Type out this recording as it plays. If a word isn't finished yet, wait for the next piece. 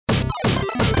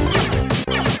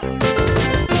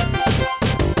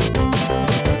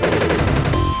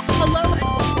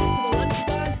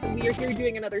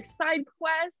starting another side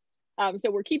quest.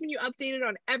 So we're keeping you updated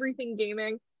on everything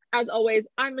gaming. As always,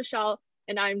 I'm Michelle,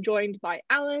 and I'm joined by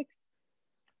Alex.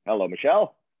 Hello,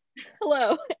 Michelle.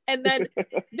 Hello. And then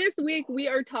this week we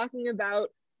are talking about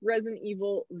Resident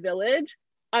Evil Village.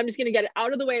 I'm just going to get it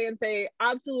out of the way and say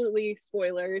absolutely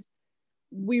spoilers.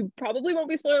 We probably won't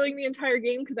be spoiling the entire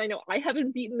game because I know I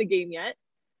haven't beaten the game yet.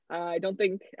 I don't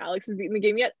think Alex has beaten the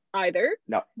game yet either.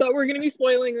 No. But we're going to be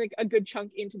spoiling like a good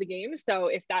chunk into the game. So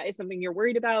if that is something you're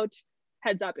worried about,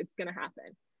 heads up, it's going to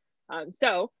happen.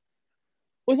 So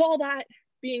with all that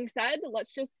being said,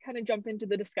 let's just kind of jump into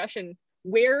the discussion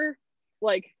where,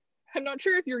 like, I'm not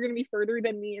sure if you're going to be further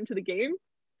than me into the game.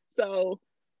 So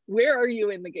where are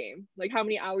you in the game? Like, how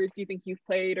many hours do you think you've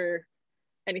played or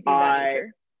anything of that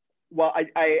nature? Well,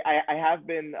 I have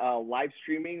been live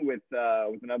streaming with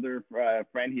another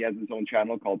friend. He has his own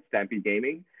channel called Stampede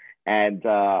Gaming, and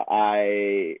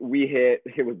it's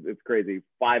crazy,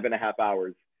 5.5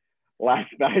 hours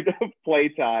last night of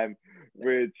playtime,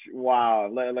 which wow,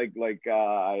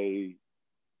 I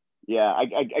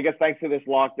guess thanks to this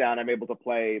lockdown, I'm able to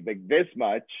play like this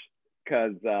much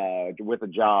because with a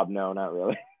job, no, not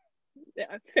really.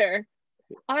 Yeah, fair.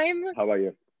 How about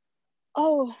you?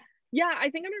 Oh. Yeah, I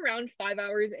think I'm around 5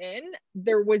 hours in.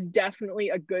 There was definitely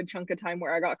a good chunk of time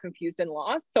where I got confused and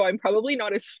lost. So I'm probably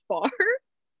not as far,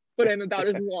 but I'm about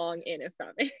as long in, if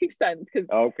that makes sense. Because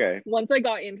once I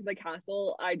got into the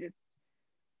castle, I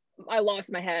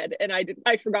lost my head and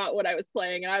I forgot what I was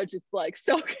playing. And I was just like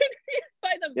so confused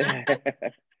by the maps.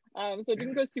 So it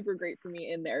didn't go super great for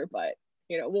me in there, but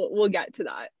you know, we'll get to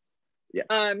that.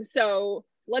 Yeah. So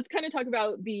let's kind of talk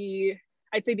about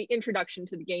I'd say the introduction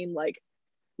to the game, like,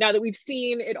 now that we've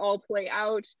seen it all play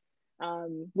out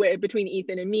between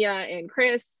Ethan and Mia and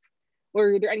Chris,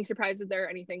 were there any surprises there?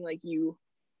 Anything like you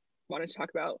wanted to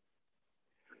talk about?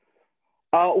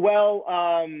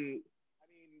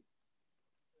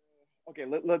 Okay,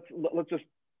 let's just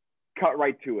cut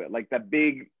right to it. Like that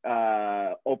big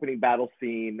opening battle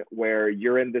scene where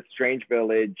you're in this strange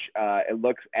village. It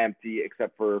looks empty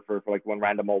except for like one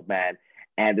random old man,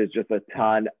 and there's just a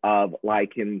ton of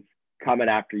Lycans coming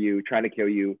after you, trying to kill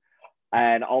you.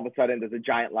 And all of a sudden there's a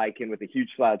giant Lycan with a huge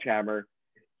sledgehammer.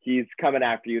 He's coming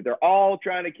after you. They're all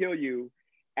trying to kill you.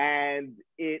 And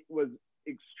it was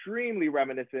extremely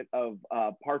reminiscent of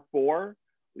part 4,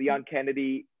 Leon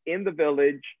Kennedy in the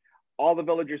village. All the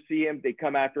villagers see him. They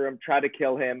come after him, try to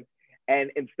kill him. And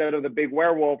instead of the big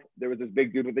werewolf, there was this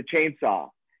big dude with a chainsaw.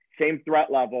 Same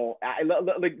threat level. I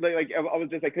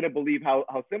couldn't believe how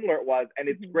similar it was. And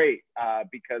it's great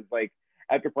because like,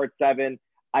 after part 7,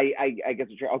 I guess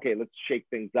okay, let's shake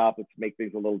things up, let's make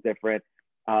things a little different.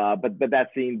 But that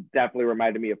scene definitely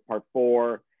reminded me of part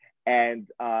 4. And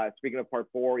speaking of part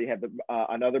 4, you have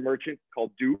another merchant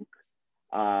called Duke.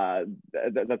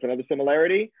 That's another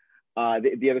similarity.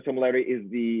 The other similarity is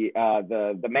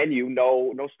the menu.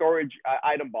 No storage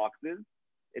item boxes.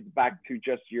 It's back to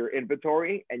just your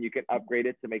inventory, and you can upgrade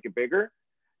it to make it bigger.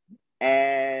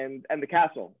 And the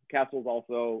castle. Castle's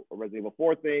also a Resident Evil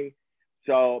 4 thing.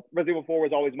 So Resident Evil 4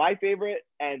 was always my favorite,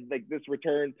 and like this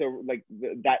return to like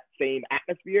that same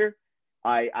atmosphere,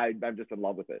 I'm just in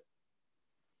love with it.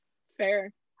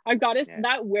 Fair. I've got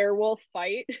that werewolf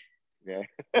fight. Yeah.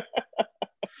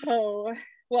 Oh,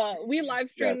 well, we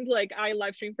live streamed, like I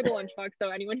live streamed for the Lunchbox.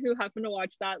 So anyone who happened to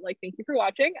watch that, like, thank you for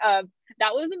watching.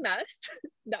 That was a mess.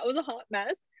 That was a hot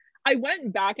mess. I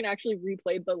went back and actually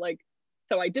replayed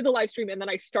so I did the live stream and then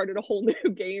I started a whole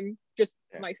new game just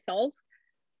myself,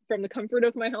 from the comfort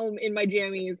of my home in my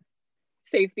jammies,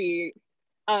 safety.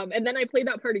 And then I played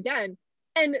that part again.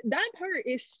 And that part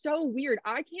is so weird.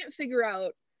 I can't figure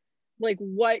out like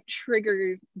what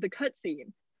triggers the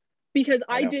cutscene because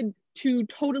I did 2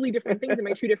 totally different things in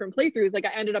my 2 different playthroughs. Like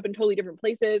I ended up in totally different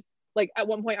places. Like at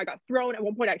one point I got thrown. At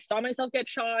one point I saw myself get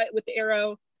shot with the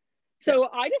arrow. So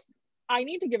I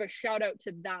need to give a shout out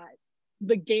to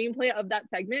the gameplay of that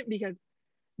segment, because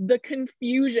the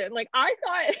confusion, like I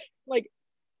thought, like,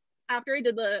 after I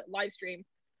did the live stream,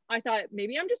 I thought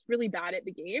maybe I'm just really bad at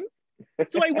the game.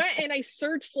 So I went and I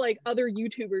searched like other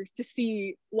YouTubers to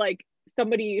see like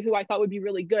somebody who I thought would be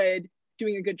really good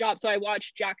doing a good job. So I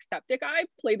watched Jacksepticeye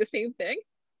play the same thing.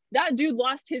 That dude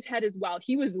lost his head as well.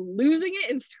 He was losing it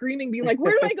and screaming, being like,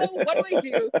 where do I go? What do I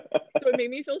do? So it made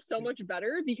me feel so much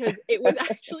better because it was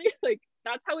actually like,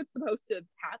 that's how it's supposed to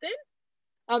happen.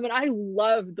 And I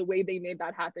love the way they made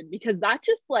that happen, because that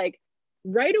just like,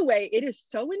 right away, it is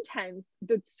so intense,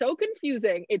 it's so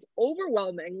confusing, it's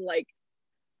overwhelming. Like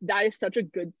that is such a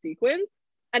good sequence.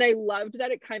 And I loved that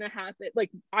it kind of happened,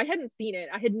 like I hadn't seen it,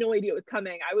 I had no idea it was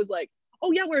coming. I was like,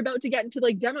 oh yeah, we're about to get into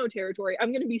like demo territory,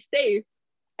 I'm gonna be safe.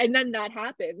 And then that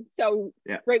happens. So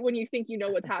right when you think you know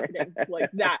what's happening, like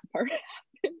that part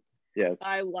happens. Yes.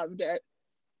 I loved it.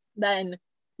 Then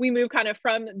we move kind of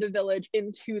from the village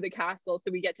into the castle.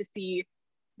 So we get to see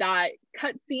that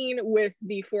cutscene with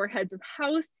the 4 heads of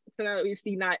house. So now that we've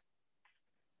seen that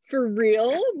for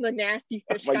real, the nasty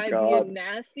fish guy being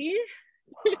nasty.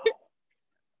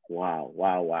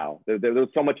 Wow. There was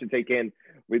so much to take in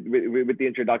with the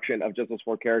introduction of just those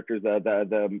 4 characters.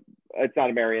 The it's not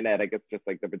a marionette, I guess, just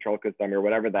like the ventriloquist dummy or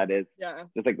whatever that is. Yeah.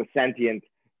 Just like the sentient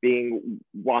being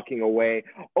walking away.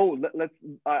 Oh,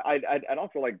 I'd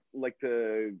also like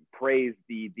to praise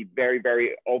the very,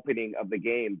 very opening of the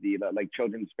game, the like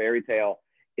children's fairy tale.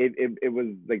 It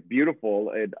was like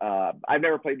beautiful. I've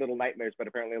never played Little Nightmares, but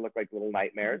apparently it looked like Little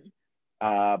Nightmares.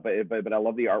 But I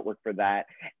love the artwork for that.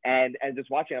 And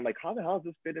just watching, I'm like, how the hell does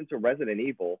this fit into Resident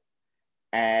Evil?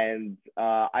 And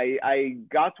I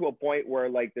got to a point where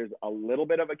like there's a little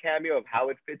bit of a cameo of how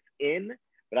it fits in,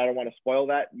 but I don't want to spoil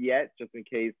that yet, just in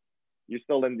case. You're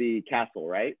still in the castle,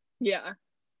 right? Yeah.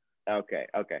 Okay.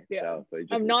 Yeah. So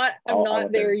just, I'm not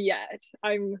there yet.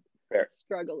 I'm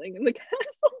struggling in the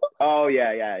castle. Oh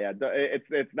yeah.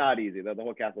 It's not easy. The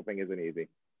whole castle thing isn't easy.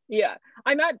 Yeah.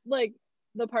 I'm at like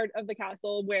the part of the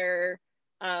castle where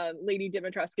Lady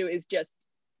Dimitrescu is just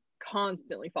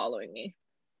constantly following me.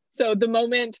 So the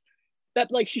moment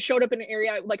that like she showed up in an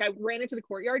area, like I ran into the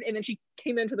courtyard and then she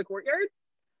came into the courtyard,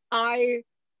 I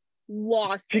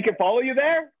lost She can follow you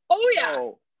there? Oh yeah.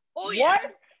 Oh yeah. What?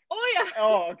 Oh yeah.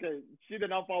 Oh, okay. She did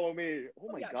not follow me.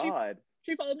 Oh my God.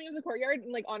 She followed me in the courtyard,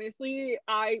 and like honestly,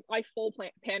 I full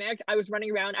panicked. I was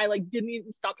running around. I like didn't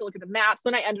even stop to look at the maps.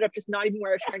 Then I ended up just not even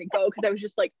where I was trying to go because I was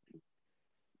just like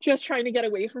trying to get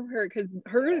away from her, because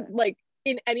hers like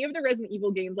in any of the Resident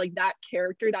Evil games, like that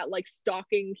character, that like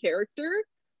stalking character,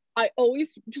 I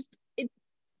always just it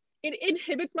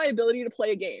inhibits my ability to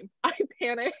play a game. I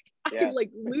panic. I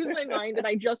like lose my mind and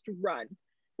I just run.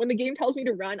 When the game tells me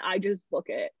to run, I just book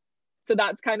it. So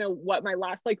that's kind of what my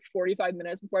last like 45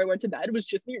 minutes before I went to bed was,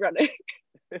 just me running.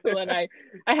 So then I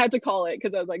had to call it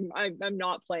because I was like, I'm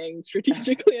not playing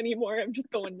strategically anymore. I'm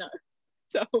just going nuts.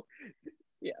 So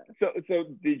yeah. So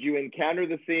did you encounter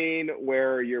the scene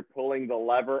where you're pulling the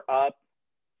lever up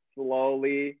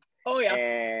slowly? Oh yeah.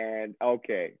 And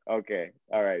okay. All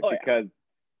right. Because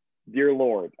dear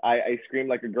Lord, I screamed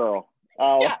like a girl.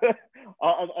 I'll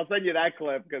I'll send you that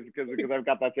clip because I've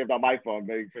got that saved on my phone.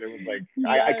 But it was like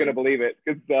I couldn't believe it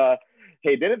because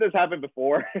hey, didn't this happen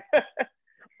before?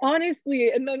 Honestly,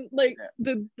 and then like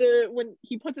the when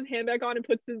he puts his hand back on and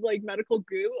puts his like medical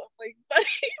goo, I'm like, buddy,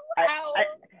 wow.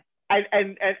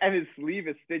 And his sleeve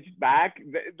is stitched back.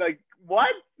 Like what?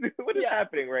 What is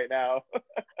happening right now?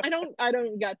 I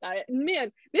don't get that.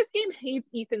 Man, this game hates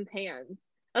Ethan's hands.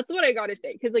 That's what I gotta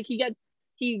say, because like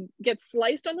he gets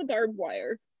sliced on the barbed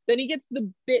wire, then he gets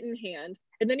the bitten hand,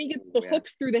 and then he gets the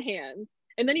hooks through the hands,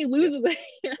 and then he loses the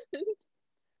hand.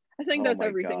 I think that's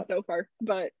everything so far.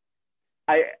 But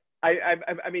I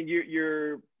mean,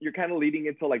 you're kind of leading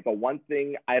into like the one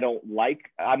thing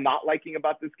I'm not liking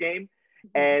about this game.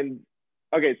 And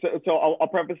okay, so I'll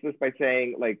preface this by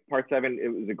saying like Part 7, it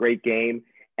was a great game.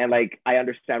 And like, I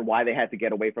understand why they had to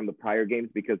get away from the prior games,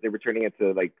 because they were turning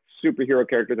into like superhero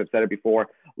characters. I've said it before.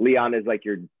 Leon is like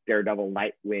your Daredevil,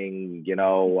 Nightwing,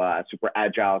 super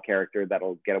agile character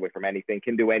that'll get away from anything,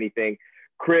 can do anything.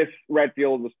 Chris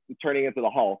Redfield was turning into the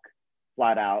Hulk,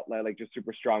 flat out, like just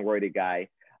super strong, roided guy.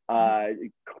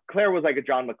 Claire was like a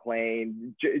John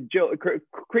McClane, Jill,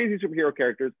 crazy superhero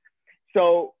characters.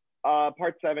 So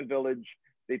Part 7 Village,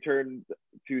 they turned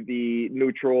to the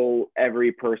neutral,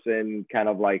 every person kind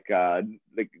of like a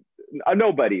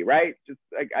nobody, right? Just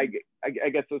like I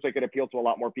guess so it could appeal to a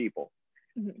lot more people.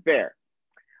 Fair.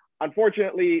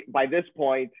 Unfortunately, by this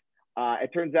point,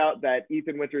 it turns out that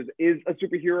Ethan Winters is a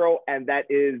superhero, and that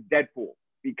is Deadpool,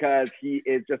 because he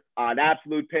is just an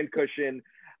absolute pincushion,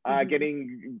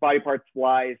 getting body parts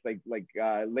spliced, like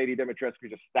Lady Dimitrescu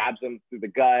just stabs him through the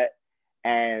gut.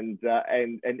 And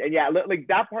yeah, like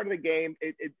that part of the game,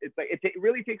 it's like it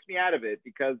really takes me out of it,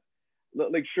 because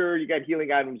like sure you got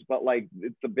healing items, but like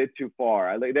it's a bit too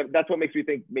far. That's what makes me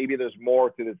think maybe there's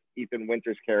more to this Ethan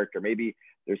Winters character. Maybe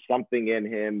there's something in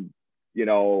him,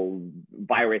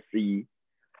 virusy,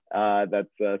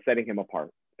 that's setting him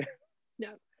apart.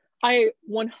 No, I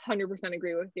 100%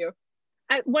 agree with you.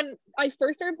 When I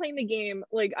first started playing the game,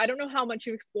 like I don't know how much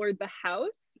you explored the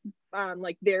house,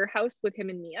 like their house with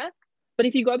him and Mia. But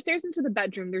if you go upstairs into the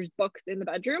bedroom, there's books in the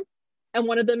bedroom. And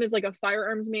one of them is like a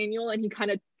firearms manual. And he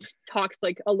kind of talks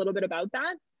like a little bit about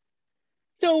that.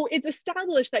 So it's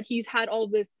established that he's had all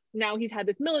this, now he's had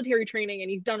this military training and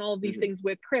he's done all of these things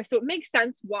with Chris. So it makes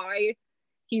sense why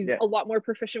He's a lot more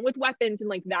proficient with weapons and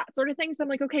like that sort of thing. So I'm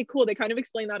like, okay, cool. They kind of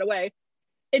explain that away.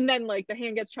 And then like the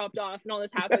hand gets chopped off and all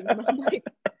this happens. And I'm like,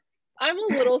 I'm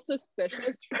a little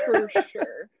suspicious for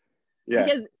sure. Yeah.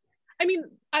 Because I mean,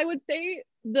 I would say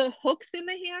the hooks in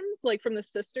the hands, like from the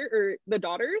sister or the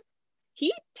daughters,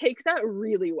 he takes that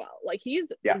really well. Like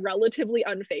he's relatively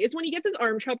unfazed. When he gets his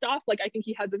arm chopped off, like I think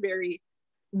he has a very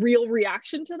real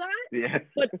reaction to that. Yeah.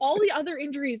 But all the other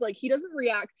injuries, like he doesn't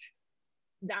react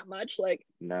that much. Like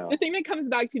the thing that comes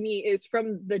back to me is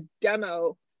from the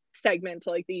demo segment,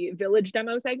 like the village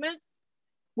demo segment,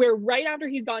 where right after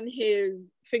he's gotten his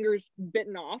fingers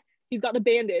bitten off, he's got the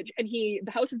bandage and the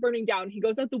house is burning down. He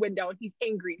goes out the window and he's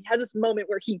angry. He has this moment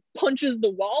where he punches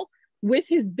the wall with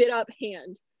his bit up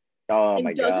hand. Oh and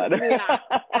my doesn't God.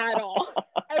 react at all.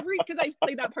 Because I've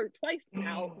played that part twice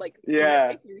now. Like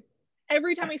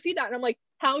every time I see that, and I'm like,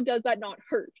 how does that not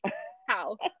hurt?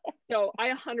 How? So I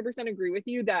 100% agree with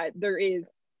you that there is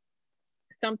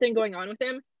something going on with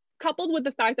him, coupled with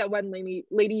the fact that when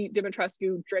Lady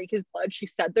Dimitrescu drank his blood, she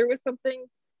said there was something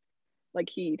like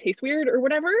he tastes weird or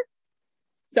whatever.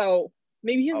 So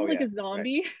maybe he's like a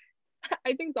zombie. Right.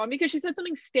 I think zombie, because she said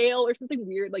something stale or something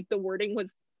weird. Like the wording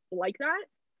was like that.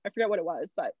 I forget what it was,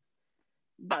 but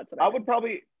that's what I would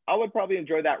probably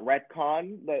enjoy that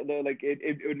retcon. Like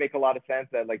it would make a lot of sense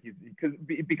that like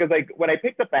because like when I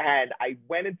picked up the hand, I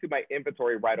went into my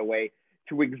inventory right away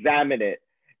to examine it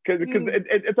because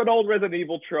it's an old Resident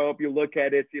Evil trope. You look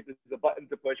at it, see if there's a button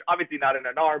to push. Obviously not in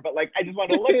an arm, but like I just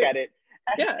want to look at it,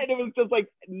 and it was just like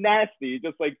nasty,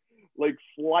 just like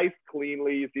sliced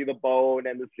cleanly. You see the bone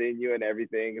and the sinew and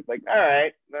everything. It's like, all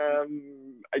right,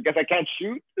 I guess I can't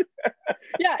shoot.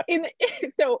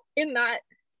 So in that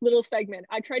little segment,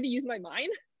 I tried to use my mind,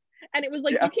 and it was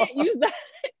like, you can't use that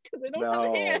because I don't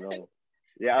have a hand.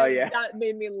 No. That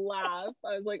made me laugh.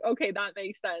 I was like, okay, that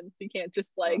makes sense. You can't just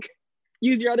like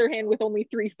use your other hand with only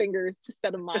 3 fingers to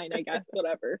set a mine, I guess,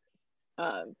 whatever.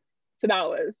 So that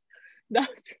was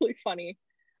really funny.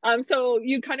 So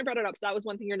you kind of brought it up. So that was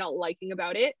one thing you're not liking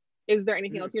about it. Is there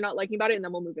anything else you're not liking about it? And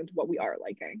then we'll move into what we are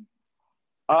liking.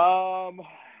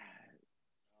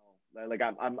 Like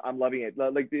I'm loving it.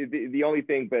 Like the only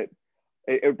thing, but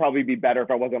it would probably be better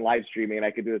if I wasn't live streaming and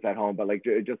I could do this at home. But like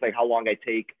just like how long I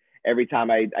take every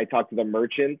time I talk to the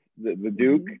merchant, the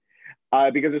Duke,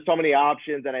 because there's so many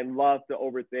options and I love to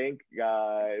overthink.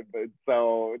 But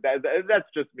so that's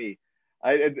just me.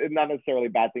 It's not necessarily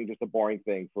a bad thing, just a boring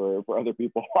thing for other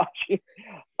people watching.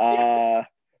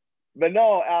 But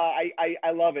no,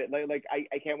 I love it. Like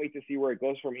I can't wait to see where it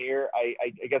goes from here.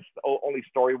 I guess only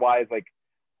story wise, like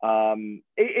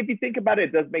if you think about it,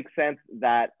 it does make sense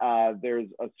that there's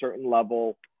a certain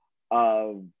level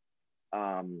of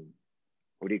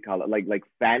what do you call it, like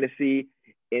fantasy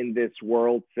in this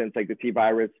world, since like the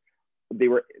T-virus, they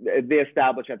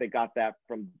established that they got that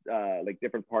from like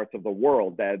different parts of the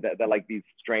world that like these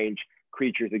strange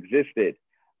creatures existed.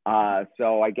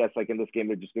 So I guess like in this game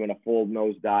they're just doing a full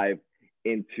nosedive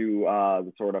into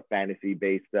the sort of fantasy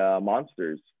based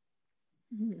monsters.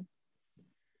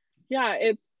 Yeah,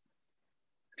 it's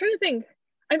I'm trying to think.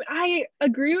 I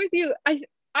agree with you.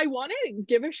 I want to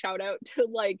give a shout out to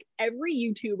like every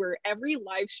YouTuber, every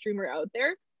live streamer out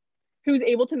there who's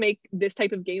able to make this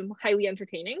type of game highly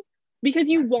entertaining, because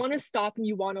you want to stop and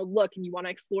you want to look and you want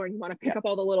to explore and you want to pick up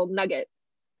all the little nuggets.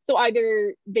 So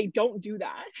either they don't do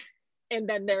that and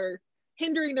then they're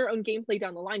hindering their own gameplay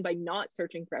down the line by not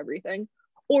searching for everything,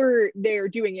 or they're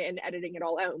doing it and editing it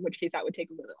all out, in which case that would take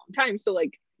a really long time. So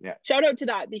like shout out to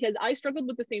that, because I struggled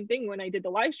with the same thing when I did the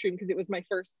live stream, because it was my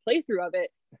first playthrough of it.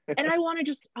 And I want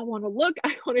to look,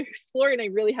 I want to explore, and I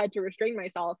really had to restrain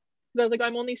myself. So I was like,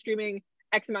 I'm only streaming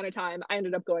X amount of time. I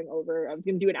ended up going over. I was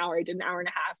going to do an hour. I did an hour and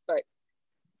a half, but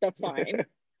that's fine.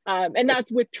 And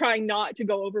that's with trying not to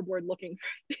go overboard looking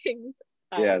for things.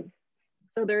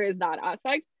 So there is that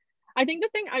aspect. I think the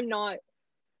thing I'm not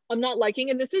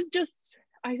liking, and this is just,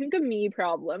 I think, a me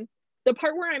problem, the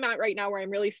part where I'm at right now, where I'm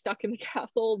really stuck in the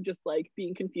castle, just like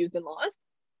being confused and lost,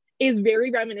 is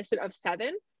very reminiscent of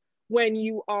 7, when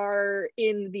you are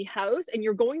in the house and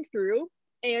you're going through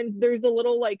and there's a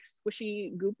little like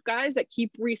squishy goop guys that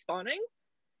keep respawning.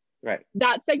 Right.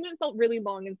 That segment felt really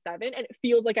long in 7, and it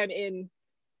feels like I'm in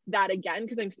that again,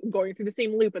 because I'm going through the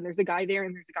same loop and there's a guy there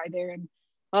and there's a guy there, and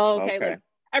like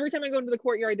every time I go into the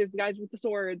courtyard, there's the guys with the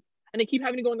swords, and I keep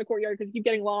having to go in the courtyard because I keep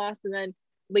getting lost, and then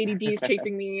Lady D is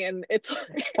chasing me, and it's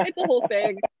a whole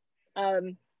thing.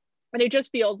 And it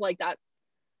just feels like that's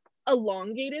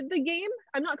elongated the game.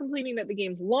 I'm not complaining that the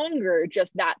game's longer,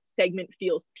 just that segment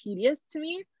feels tedious to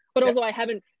me. But also I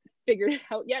haven't figured it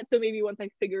out yet, so maybe once I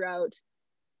figure out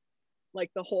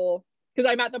like the whole because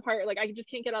I'm at the part, like, I just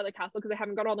can't get out of the castle because I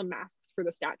haven't got all the masks for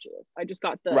the statues. I just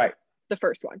got Right. the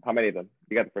first one. How many of them?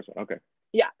 You got the first one. Okay.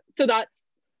 Yeah. So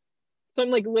I'm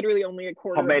like literally only a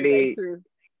quarter of the way through.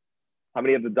 How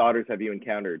many of the daughters have you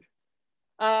encountered?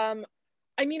 I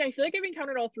mean, I feel like I've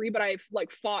encountered all three, but I've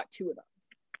like fought two of them.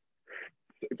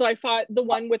 So I fought the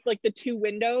one with like the two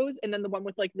windows, and then the one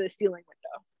with like the ceiling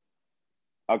window.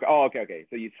 Okay. Oh, okay.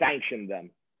 So you sanctioned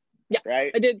them. Yeah.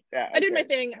 Right. I did. Yeah, I did my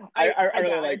thing. I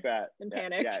really like that. And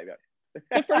panicked. Yeah.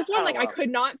 The first one, like, Wow. I could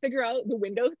not figure out the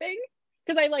window thing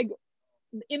because I like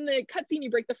in the cutscene you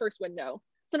break the first window.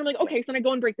 So then I'm like, okay, so then I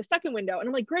go and break the second window, and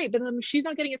I'm like, great, but then she's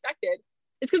not getting affected.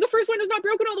 It's because the first window's not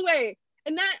broken all the way,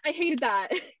 and that I hated that.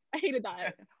 I hated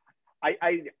that.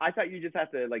 I thought you just have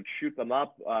to like shoot them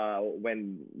up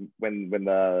when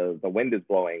the wind is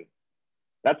blowing.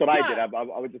 That's what I did.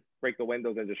 I would just break the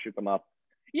windows and just shoot them up.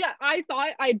 Yeah, I thought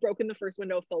I'd broken the first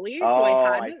window fully, so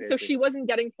I hadn't. So she wasn't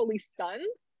getting fully stunned.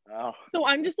 Oh. So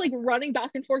I'm just like running back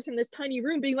and forth in this tiny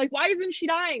room, being like, why isn't she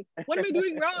dying? What am I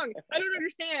doing wrong? I don't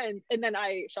understand. And then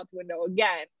I shut the window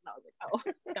again, and I was like, oh,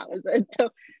 that was it. So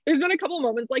there's been a couple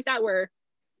moments like that where,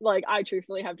 like, I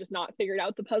truthfully have just not figured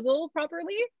out the puzzle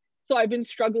properly. So I've been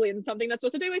struggling. Something that's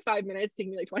supposed to take like 5 minutes,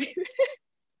 taking me like 20 minutes.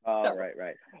 Oh, so right.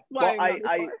 That's why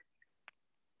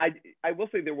I will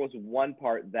say there was one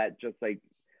part that just like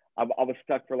I was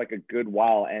stuck for like a good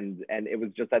while, and it was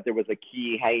just that there was a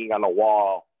key hanging on a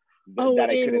wall. That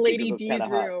I in Lady D's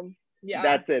room. Yeah.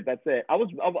 That's it. I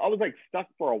was like stuck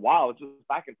for a while. It's just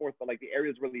back and forth, but like the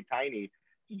area is really tiny.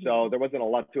 Mm-hmm. So there wasn't a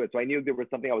lot to it. So I knew there was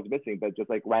something I was missing, but just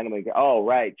like randomly, oh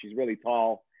right, she's really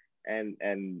tall, and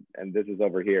this is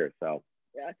over here. So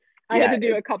yeah, I had to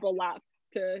do a couple laps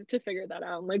to figure that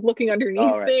out. I'm like looking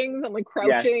underneath things. I'm like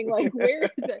crouching. Yeah. Like, where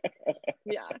is it?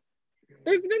 Yeah,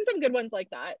 there's been some good ones like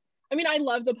that. I mean, I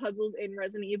love the puzzles in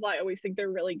Resident Evil. I always think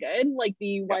they're really good. Like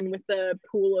the one with the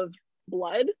pool of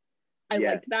blood. I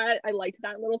liked that. I liked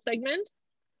that little segment.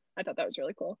 I thought that was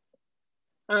really cool.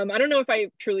 I don't know if I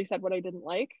truly said what I didn't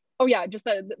like. Oh yeah, just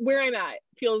that where I'm at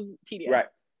feels tedious. Right.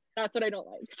 That's what I don't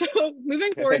like. So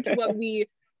moving forward to what we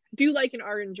do like and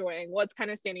are enjoying, what's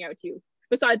kind of standing out to you,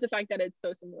 besides the fact that it's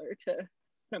so similar to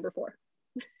number 4?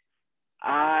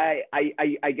 I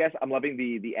guess I'm loving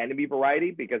the enemy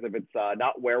variety, because if it's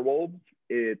not werewolves,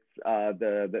 it's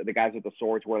the guys with the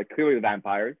swords, who are like clearly the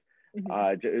vampires.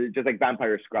 Mm-hmm. Just like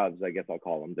vampire scrubs, I guess I'll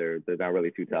call them. They're not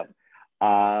really too tough.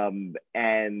 And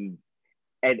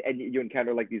you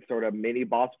encounter like these sort of mini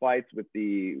boss fights with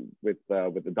the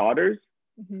daughters.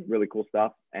 Mm-hmm. Really cool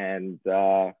stuff. And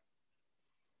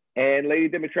Lady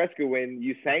Dimitrescu, when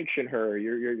you sanction her,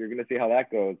 you're gonna see how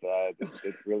that goes.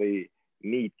 It's really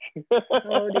neat.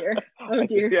 Oh dear.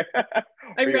 Yeah.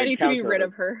 I'm ready to be rid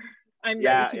of her. I'm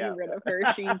ready to be rid of her.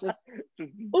 She just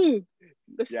ooh,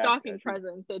 the stalking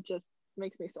presence, it just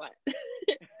makes me sweat.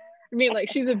 I mean, like,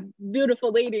 she's a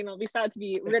beautiful lady and I'll be sad to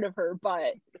be rid of her,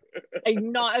 but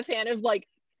I'm not a fan of, like,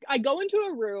 I go into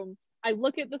a room, I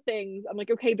look at the things, I'm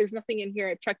like, okay, there's nothing in here,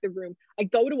 I check the room, I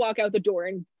go to walk out the door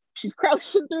and she's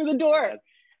crouching through the door. Yes.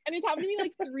 And it's happened to me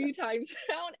like 3 times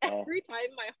now, and every time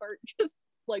my heart just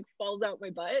like falls out my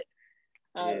butt.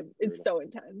 It's so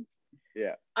intense.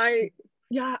 Yeah. I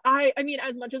mean,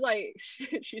 as much as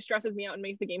she stresses me out and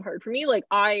makes the game hard for me, like,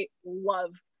 I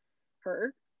love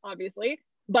her, obviously,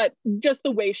 but just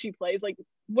the way she plays, like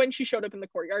when she showed up in the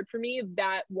courtyard for me,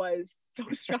 that was so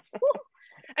stressful.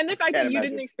 And the fact that you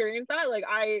didn't experience that, like,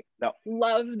 I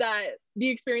love that the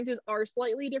experiences are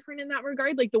slightly different in that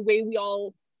regard. Like the way we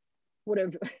all would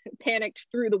have panicked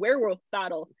through the werewolf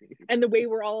battle, and the way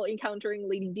we're all encountering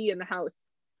Lady D in the house,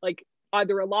 like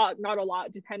either a lot, not a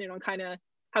lot, depending on kind of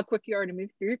how quick you are to move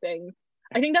through things.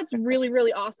 I think that's really,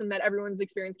 really awesome that everyone's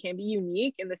experience can be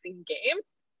unique in the same game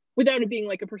without it being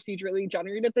like a procedurally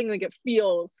generated thing. Like, it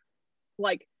feels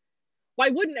like, why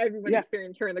wouldn't everyone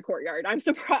experience her in the courtyard? I'm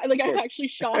surprised, like, I'm actually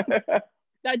shocked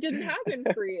that didn't happen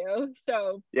for you.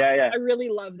 So I really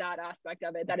love that aspect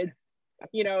of it, that it's,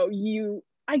 you know,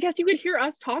 I guess you could hear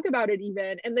us talk about it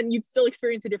even, and then you'd still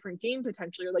experience a different game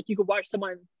potentially, or like you could watch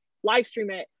someone live stream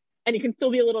it and it can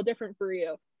still be a little different for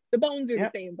you. The bones are the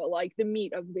same, but like the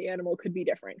meat of the animal could be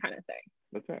different, kind of thing.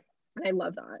 That's right. And I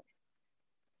love that.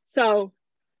 So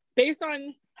based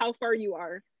on how far you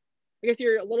are, I guess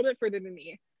you're a little bit further than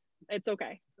me. It's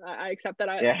okay. I accept that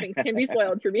things can be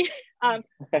spoiled for me.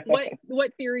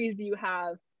 What theories do you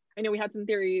have? I know we had some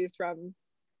theories from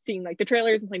seeing like the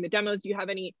trailers and playing the demos. Do you have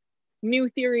any new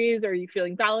theories? Are you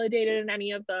feeling validated in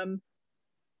any of them?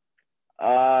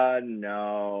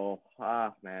 No.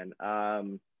 Man.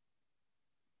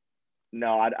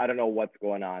 no, I don't know what's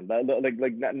going on.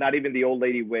 Like not even the old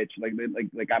lady witch.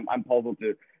 I'm puzzled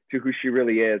to who she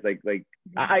really is.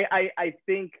 I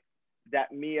think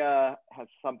that Mia has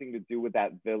something to do with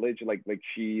that village. Like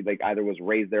she like either was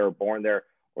raised there or born there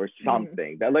or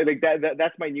something.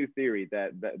 That's my new theory.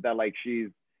 That like she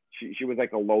was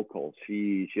like a local.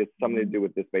 She has something to do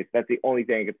with this place. That's the only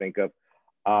thing I could think of.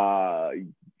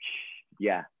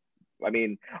 Yeah. I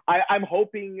mean, I'm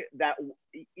hoping that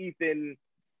Ethan,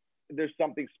 there's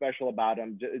something special about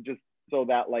him, just so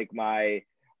that like my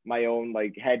own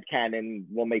like head canon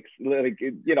will make, like,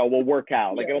 will work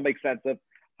out. Like, it'll make sense of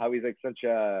how he's like such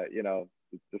a,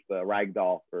 just a rag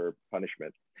doll for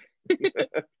punishment.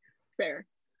 Fair.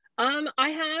 I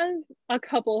have a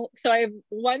couple. So I have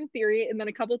one theory and then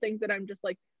a couple things that I'm just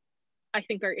like, I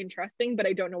think are interesting, but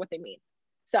I don't know what they mean.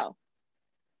 So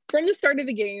from the start of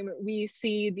the game, we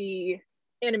see the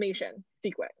animation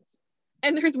sequence.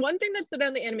 And there's one thing that's said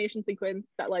on the animation sequence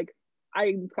that like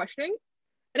I'm questioning.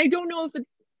 And I don't know if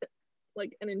it's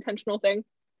like an intentional thing.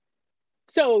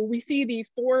 So we see the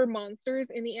 4 monsters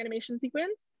in the animation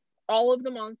sequence. All of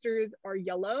the monsters are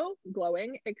yellow,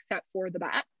 glowing, except for the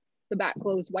bat. The bat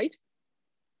glows white.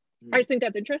 I just think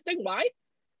that's interesting. Why?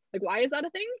 Like, why is that a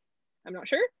thing? I'm not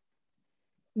sure.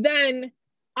 Then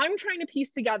I'm trying to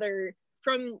piece together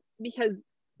because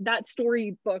that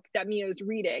storybook that Mia is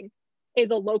reading is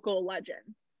a local legend.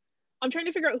 I'm trying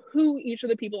to figure out who each of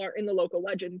the people are in the local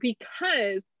legend,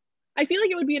 because I feel like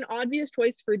it would be an obvious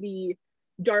choice for the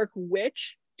dark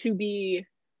witch to be,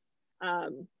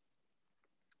 oh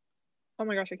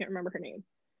my gosh, I can't remember her name.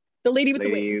 The lady with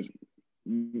the wings.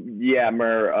 Yeah,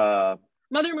 Mother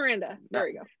Miranda. There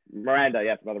we go. Miranda,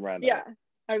 yes, Mother Miranda. Yeah,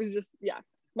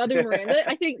 Mother Miranda.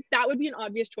 I think that would be an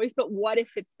obvious choice, but what if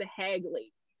it's the hag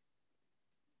lady?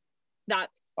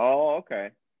 Okay.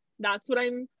 That's what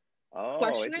I'm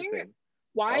questioning.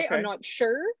 Why? Okay. I'm not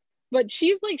sure. But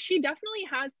she definitely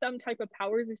has some type of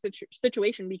powers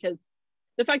situation, because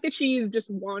the fact that she's just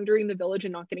wandering the village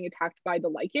and not getting attacked by the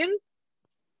lichens.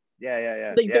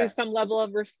 Yeah. Like, there's some level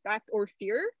of respect or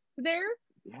fear there.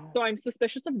 Yeah. So I'm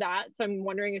suspicious of that. So I'm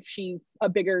wondering if she's a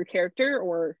bigger character,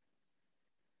 or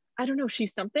I don't know,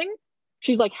 she's something.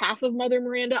 She's like half of Mother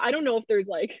Miranda. I don't know if there's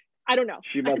like, I don't know.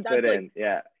 She must fit in.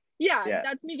 Yeah,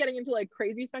 that's me getting into like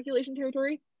crazy speculation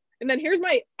territory. And then here's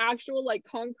my actual like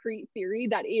concrete theory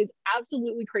that is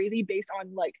absolutely crazy based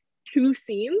on like 2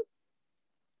 scenes.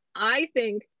 I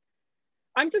think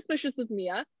I'm suspicious of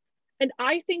Mia, and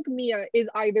I think Mia is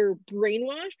either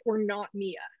brainwashed or not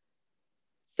Mia.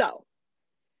 So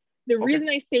the reason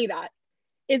I say that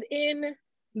is in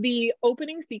the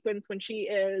opening sequence when she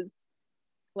is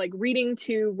like reading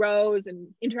to Rose and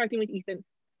interacting with Ethan,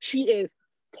 she is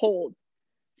cold,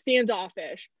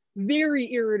 standoffish,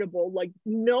 very irritable, like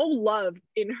no love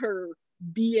in her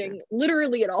being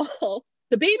literally at all.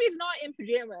 The baby's not in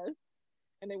pajamas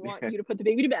and they want you to put the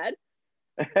baby to bed.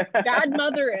 Bad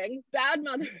mothering.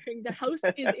 The house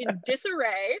is in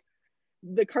disarray.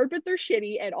 The carpets are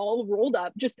shitty and all rolled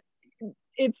up.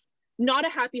 It's not a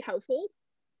happy household.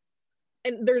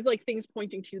 And there's like things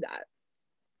pointing to that.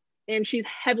 And she's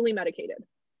heavily medicated.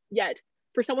 Yet,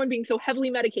 for someone being so heavily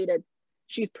medicated,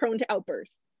 she's prone to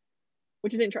outbursts,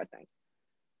 which is interesting.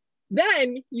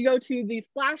 Then you go to the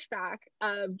flashback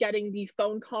of getting the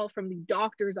phone call from the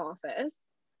doctor's office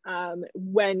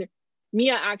when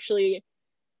Mia actually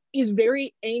is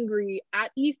very angry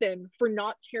at Ethan for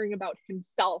not caring about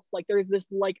himself. Like, there's this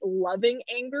like loving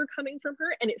anger coming from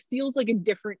her, and it feels like a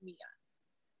different Mia.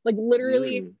 Like,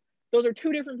 literally, those are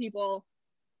 2 different people.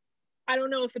 I don't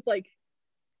know if it's like,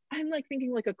 I'm like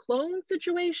thinking like a clone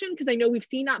situation, because I know we've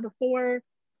seen that before,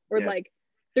 or like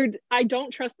I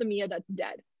don't trust the Mia that's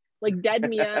dead. Like, dead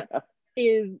Mia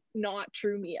is not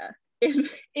true Mia, is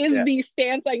the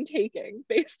stance I'm taking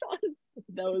based on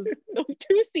those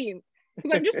 2 scenes,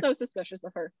 because I'm just so suspicious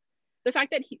of her. The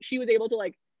fact that she was able to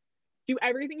like do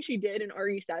everything she did in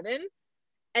RE7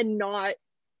 and not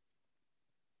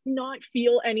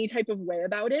feel any type of way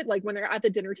about it, like when they're at the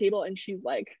dinner table and she's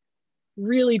like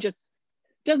really just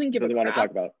doesn't give a crap, want to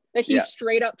talk about that he's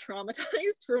straight up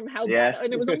traumatized from how bad,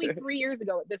 and it was only 3 years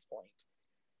ago at this point.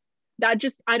 That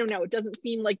just, I don't know, it doesn't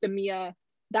seem like the Mia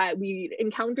that we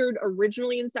encountered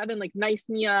originally in 7, like nice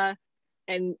Mia,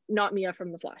 and not Mia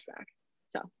from the flashback.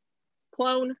 So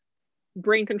clone,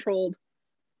 brain controlled,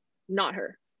 not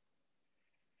her.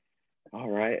 All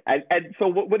right. And so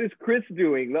what is Chris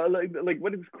doing? Like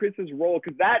what is Chris's role?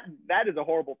 Because that is a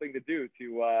horrible thing to do,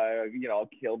 to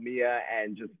kill Mia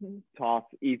and just toss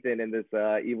Ethan in this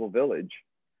evil village.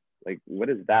 Like, what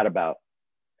is that about?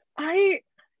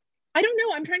 I don't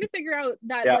know. I'm trying to figure out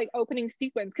that like opening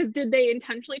sequence, because did they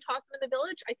intentionally toss him in the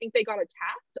village? I think they got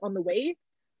attacked on the way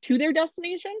to their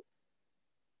destination.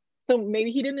 So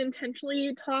maybe he didn't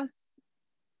intentionally toss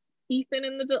Ethan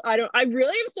in the village. I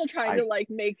really am still trying to like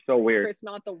make so weird. Chris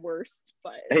not the worst,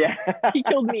 but yeah, he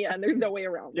killed Mia and there's no way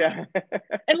around that.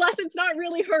 Yeah. Unless it's not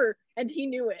really her and he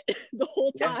knew it the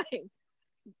whole time.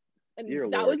 And Dear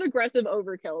that Lord. was aggressive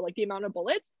overkill, like the amount of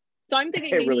bullets. So I'm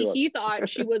thinking maybe really he thought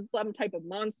she was some type of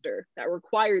monster that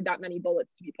required that many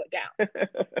bullets to be put down.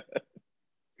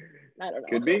 I don't know.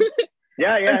 Could be.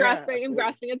 Yeah. I'm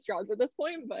grasping at straws at this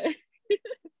point, but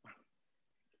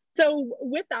so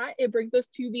with that, it brings us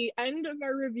to the end of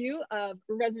our review of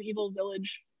Resident Evil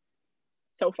Village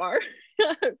so far.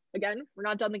 Again, we're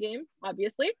not done the game,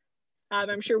 obviously.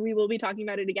 I'm sure we will be talking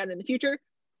about it again in the future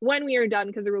when we are done,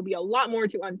 because there will be a lot more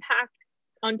to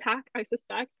unpack, I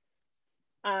suspect.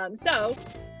 So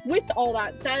with all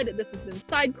that said, this has been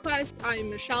Side Quest. I'm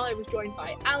Michelle. I was joined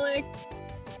by Alex.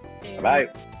 Bye.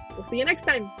 We'll see you next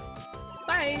time.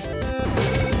 Bye.